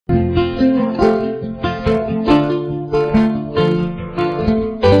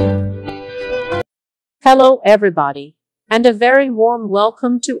Hello everybody, and a very warm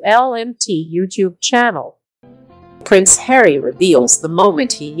welcome to LMT YouTube channel. Prince Harry reveals the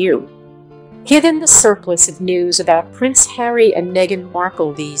moment he knew. Given the surplus of news about Prince Harry and Meghan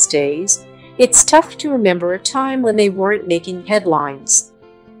Markle these days, it's tough to remember a time when they weren't making headlines.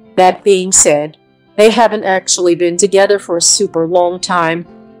 That being said, they haven't actually been together for a super long time,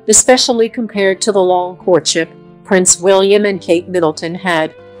 especially compared to the long courtship Prince William and Kate Middleton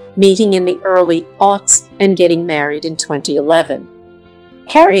had, meeting in the early aughts and getting married in 2011.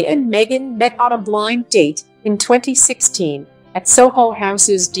 Harry and Meghan met on a blind date in 2016 at Soho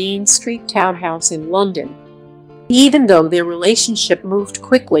House's Dean Street townhouse in London. Even though their relationship moved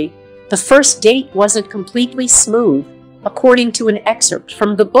quickly, the first date wasn't completely smooth, according to an excerpt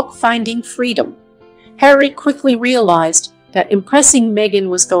from the book Finding Freedom. Harry quickly realized that impressing Meghan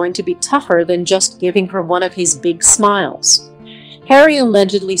was going to be tougher than just giving her one of his big smiles. Harry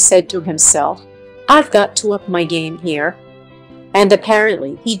allegedly said to himself, "I've got to up my game here." And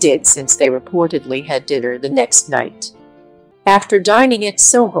apparently he did, since they reportedly had dinner the next night. After dining at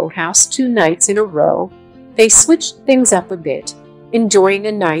Soho House 2 nights in a row, they switched things up a bit, enjoying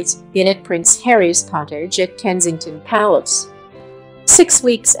a night in at Prince Harry's cottage at Kensington Palace. 6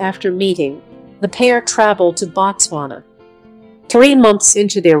 weeks after meeting, the pair traveled to Botswana. 3 months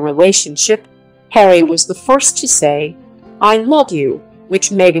into their relationship, Harry was the first to say, "I love you," which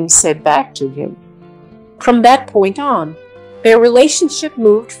Meghan said back to him. From that point on, their relationship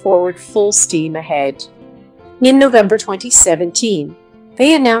moved forward full steam ahead. In November 2017,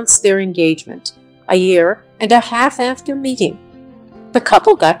 they announced their engagement, a year and a half after meeting. The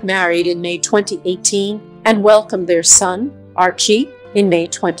couple got married in May 2018 and welcomed their son, Archie, in May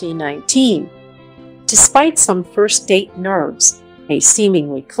 2019. Despite some first date nerves, they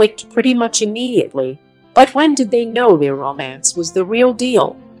seemingly clicked pretty much immediately. But when did they know their romance was the real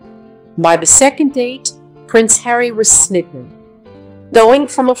deal? By the second date, Prince Harry was smitten. Going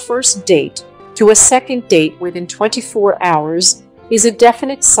from a first date to a second date within 24 hours is a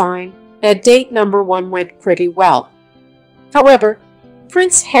definite sign that date number 1 went pretty well. However,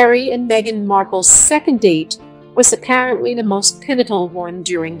 Prince Harry and Meghan Markle's second date was apparently the most pivotal one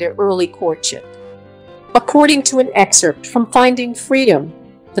during their early courtship. According to an excerpt from Finding Freedom,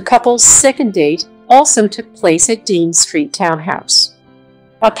 the couple's second date also took place at Dean Street townhouse.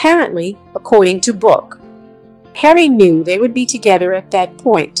 Apparently, according to book, Harry knew they would be together at that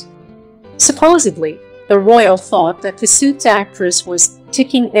point. Supposedly, the royal thought that the Suits actress was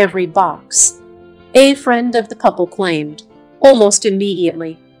ticking every box. A friend of the couple claimed, almost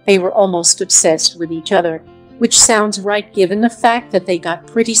immediately, they were almost obsessed with each other, which sounds right given the fact that they got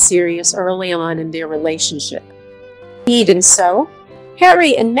pretty serious early on in their relationship. Even so,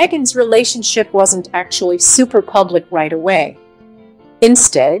 Harry and Meghan's relationship wasn't actually super public right away.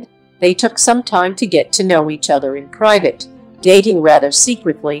 Instead, they took some time to get to know each other in private, dating rather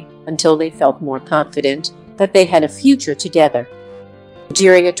secretly until they felt more confident that they had a future together.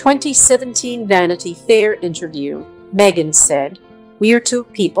 During a 2017 Vanity Fair interview, Meghan said, "We are two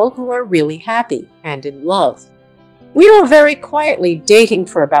people who are really happy and in love. We were very quietly dating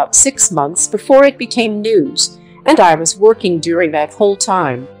for about 6 months before it became news, and I was working during that whole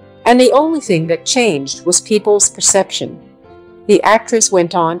time, and the only thing that changed was people's perception." The actress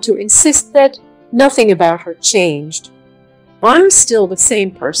went on to insist that nothing about her changed. "I'm still the same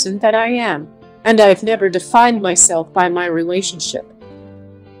person that I am, and I've never defined myself by my relationship."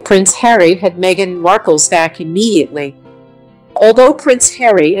 Prince Harry had Meghan Markle's back immediately. Although Prince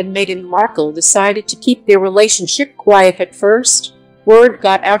Harry and Meghan Markle decided to keep their relationship quiet at first, word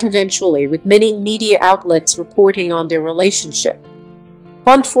got out eventually, with many media outlets reporting on their relationship.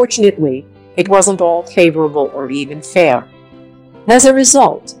 Unfortunately, it wasn't all favorable or even fair. As a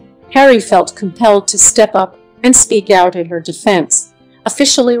result, Harry felt compelled to step up and speak out in her defense,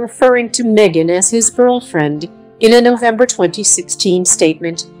 officially referring to Meghan as his girlfriend in a November 2016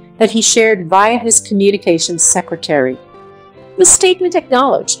 statement that he shared via his communications secretary. The statement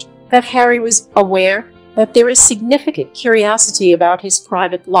acknowledged that Harry was aware that there is significant curiosity about his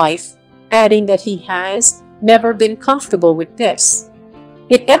private life, adding that he has never been comfortable with this.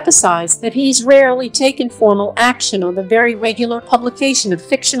 It emphasized that he's rarely taken formal action on the very regular publication of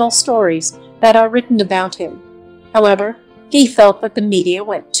fictional stories that are written about him. However, he felt that the media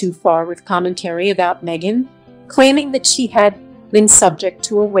went too far with commentary about Meghan, claiming that she had been subject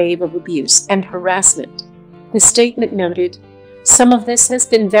to a wave of abuse and harassment. The statement noted, "Some of this has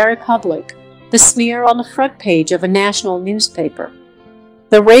been very public. The smear on the front page of a national newspaper,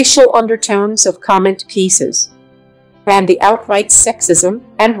 the racial undertones of comment pieces, and the outright sexism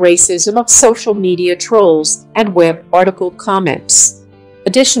and racism of social media trolls and web article comments.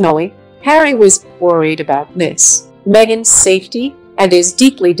 Additionally, Harry was worried about Miss Meghan's safety and is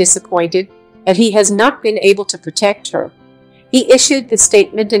deeply disappointed that he has not been able to protect her. He issued the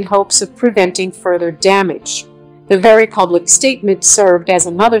statement in hopes of preventing further damage. The very public statement served as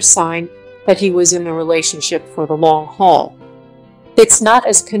another sign that he was in the relationship for the long haul. It's not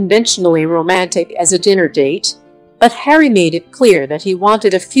as conventionally romantic as a dinner date, but Harry made it clear that he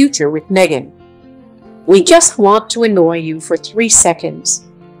wanted a future with Meghan. "We just want to annoy you for 3 seconds.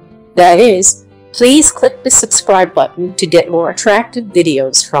 That is, please click the subscribe button to get more attractive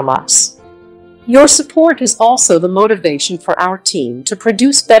videos from us. Your support is also the motivation for our team to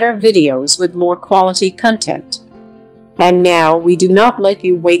produce better videos with more quality content. And now we do not let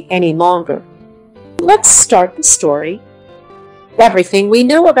you wait any longer. Let's start the story. Everything we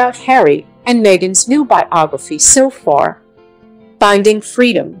know about Harry and Meghan's new biography so far. Finding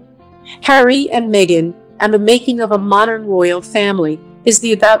Freedom. Harry and Meghan and the Making of a Modern Royal Family is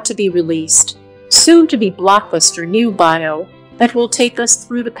the about-to-be-released, soon-to-be blockbuster new bio that will take us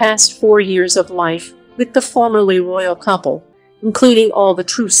through the past 4 years of life with the formerly royal couple, including all the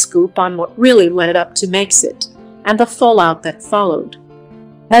true scoop on what really led up to Megxit and the fallout that followed.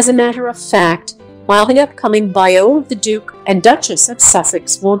 As a matter of fact, while the upcoming bio of the Duke and Duchess of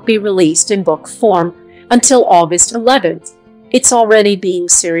Sussex won't be released in book form until August 11th, it's already being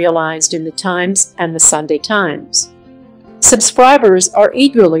serialized in the Times and the Sunday Times. Subscribers are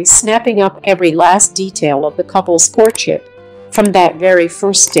eagerly snapping up every last detail of the couple's courtship, from that very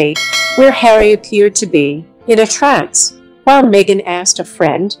first date where Harry appeared to be in a trance, while Meghan asked a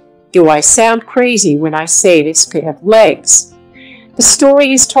friend, "Do I sound crazy when I say this could have legs?" The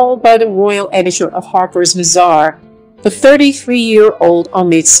story is told by the royal editor of Harper's Bazaar, the 33-year-old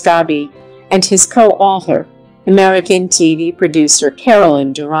Omid Scobie, and his co-author, American TV producer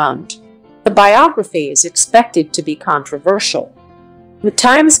Carolyn Durant. The biography is expected to be controversial. The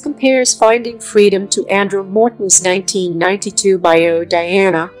Times compares Finding Freedom to Andrew Morton's 1992 bio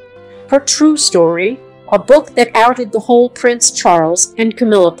Diana, her true story, a book that outed the whole Prince Charles and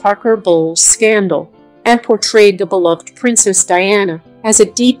Camilla Parker Bowles scandal and portrayed the beloved Princess Diana as a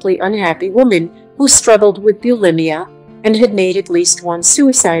deeply unhappy woman who struggled with bulimia and had made at least one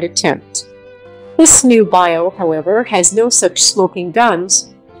suicide attempt. This new bio, however, has no such smoking guns,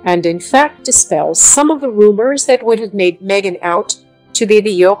 and in fact dispels some of the rumors that would have made Meghan out to be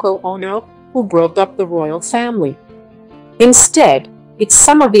the Yoko Ono who broke up the royal family. Instead, it's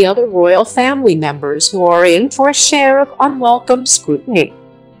some of the other royal family members who are in for a share of unwelcome scrutiny.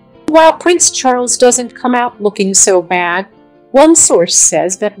 While Prince Charles doesn't come out looking so bad, one source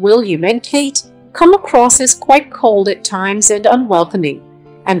says that William and Kate come across as quite cold at times and unwelcoming,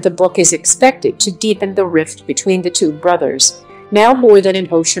 and the book is expected to deepen the rift between the two brothers, now more than an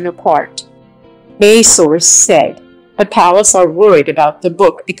ocean apart. A source said, "The palace are worried about the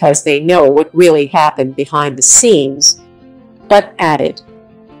book because they know what really happened behind the scenes," but added,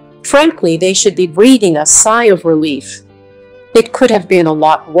 "Frankly, they should be breathing a sigh of relief. It could have been a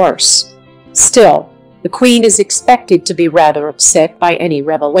lot worse." Still, the Queen is expected to be rather upset by any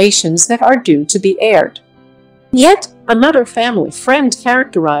revelations that are due to be aired. Yet, another family friend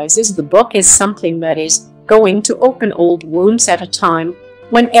characterizes the book as something that is going to open old wounds at a time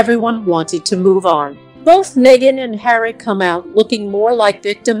when everyone wanted to move on. Both Meghan and Harry come out looking more like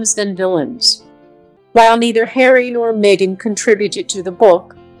victims than villains. While neither Harry nor Meghan contributed to the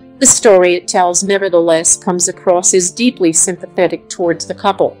book, the story it tells nevertheless comes across as deeply sympathetic towards the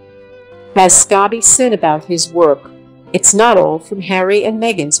couple. As Scobie said about his work, it's not all from Harry and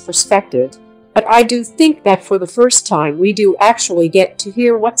Meghan's perspective, but I do think that for the first time we do actually get to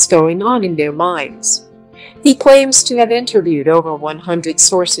hear what's going on in their minds. He claims to have interviewed over 100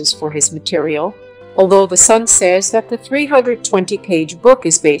 sources for his material, although The Sun says that the 320-page book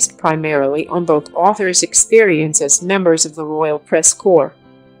is based primarily on both authors' experience as members of the Royal Press Corps.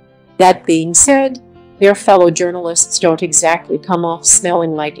 That being said, their fellow journalists don't exactly come off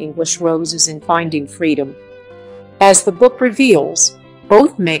smelling like English roses in Finding Freedom. As the book reveals,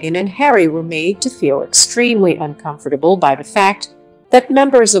 both Meghan and Harry were made to feel extremely uncomfortable by the fact that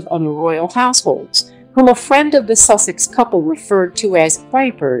members of other royal households, whom a friend of the Sussex couple referred to as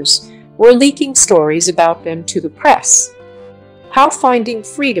vipers, were leaking stories about them to the press. How Finding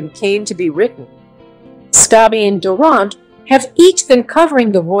Freedom came to be written. Scobie and Durant have each been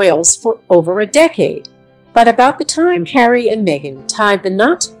covering the royals for over a decade, but about the time Harry and Meghan tied the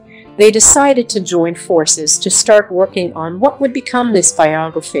knot, they decided to join forces to start working on what would become this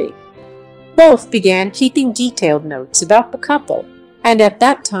biography. Both began keeping detailed notes about the couple, and at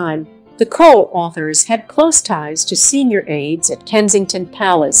that time, the co-authors had close ties to senior aides at Kensington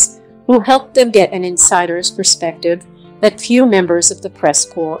Palace who helped them get an insider's perspective that few members of the press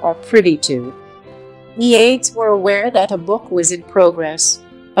corps are privy to. The aides were aware that a book was in progress,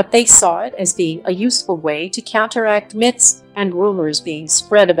 but they saw it as being a useful way to counteract myths and rumors being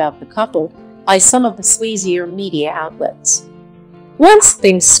spread about the couple by some of the sleazier media outlets. Once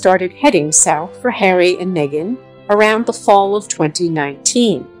things started heading south for Harry and Meghan around the fall of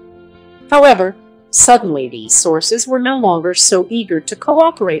 2019. However, suddenly these sources were no longer so eager to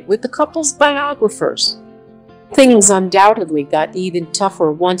cooperate with the couple's biographers. Things undoubtedly got even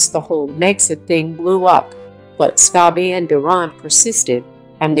tougher once the whole Megxit thing blew up, but Scobie and Duran persisted,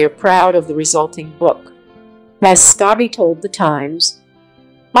 and they're proud of the resulting book. As Scobie told The Times,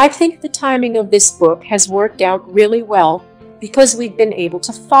 "I think the timing of this book has worked out really well because we've been able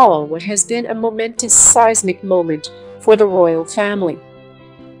to follow what has been a momentous seismic moment for the royal family."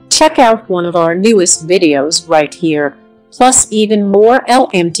 Check out one of our newest videos right here, plus even more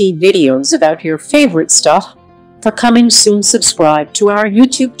LMT videos about your favorite stuff. For coming soon, subscribe to our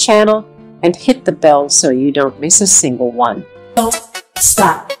YouTube channel and hit the bell so you don't miss a single one. Don't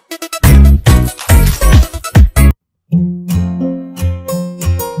stop.